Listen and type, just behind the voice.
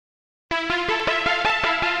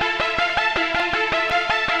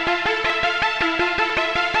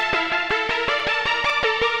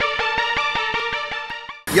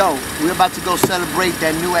Yo, we're about to go celebrate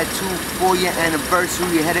that new at 2 4-year anniversary.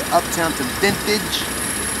 We're headed uptown to Vintage.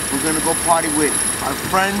 We're gonna go party with our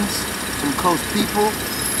friends, some close people,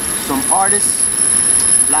 some artists,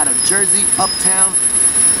 a lot of Jersey, uptown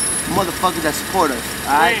motherfuckers that support us.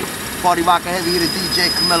 Alright? Party rocker heavy hitter DJ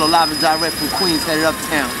Camilo live and direct from Queens, headed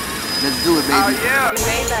uptown. Let's do it, baby. Oh, yeah.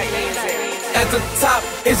 At the top,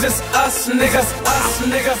 it's just us niggas,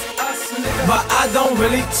 but I don't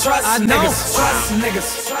really trust niggas.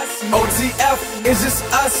 OTF is just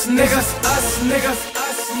us niggas,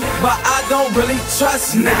 but I don't really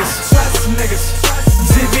trust niggas.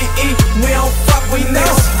 GBE, we don't fuck with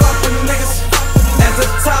niggas. At the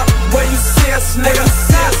top, where you see us niggas.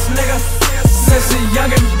 Since a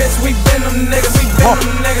youngin' bitch, we been them niggas.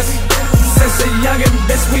 Since a youngin'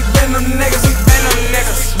 bitch, we been them niggas.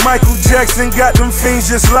 Michael Jackson got them fiends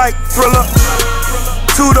just like Thriller.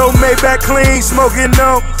 Two-door Maybach clean, smoking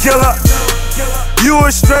no killer. You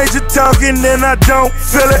a stranger talking and I don't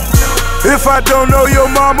feel it. If I don't know your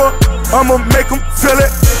mama, I'ma make them feel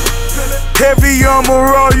it. Heavy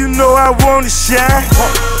armor all, you know I wanna shine.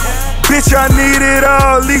 Bitch, I need it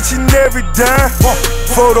all, each and every dime.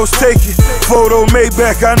 Photos taken, photo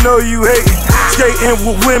Maybach, I know you hate it. Skating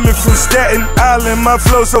with women from Staten Island, my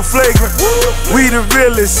flow so flagrant. We the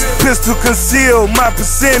realest, pistol conceal, my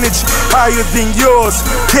percentage higher than yours.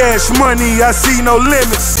 Cash money, I see no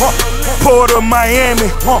limits. Port of Miami,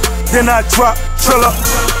 then I drop Triller.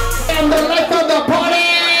 And the life of the party.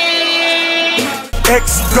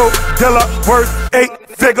 Ex-dope dealer worth 8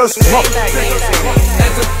 figures. At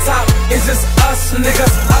the top, it's just us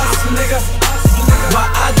niggas, but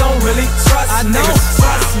I don't really trust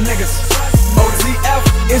niggas. OTF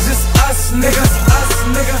is just us niggas,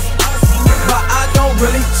 but I don't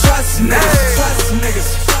really trust niggas.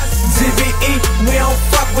 GBE, we don't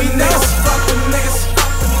fuck with niggas.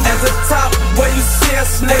 At the top, where you see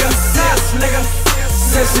us niggas.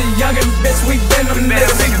 Since a youngin' bitch, we been them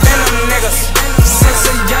niggas. Since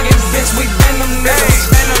a youngin' bitch, we been them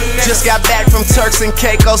niggas. Just got back from Turks and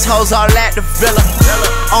Caicos, hoes all at the villa.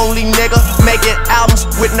 Only nigga making albums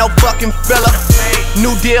with no fucking filler.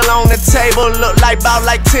 New deal on the table, look like about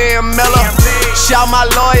like 10 miller. Shout my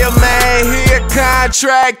lawyer, man, he a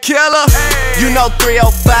contract killer. You know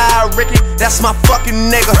 305 Ricky, that's my fucking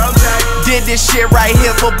nigga. Did this shit right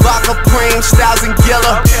here for Baca Preem, Styles and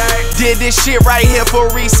Gilla. Did this shit right here for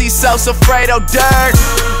Reese, Sosa, Fredo, Dirk.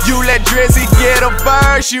 You let Drizzy get a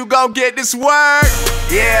verse, you gon' get this work.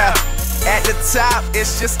 Yeah, at the top,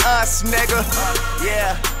 it's just us, nigga.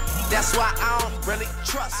 Yeah, that's why I don't really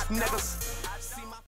trust niggas.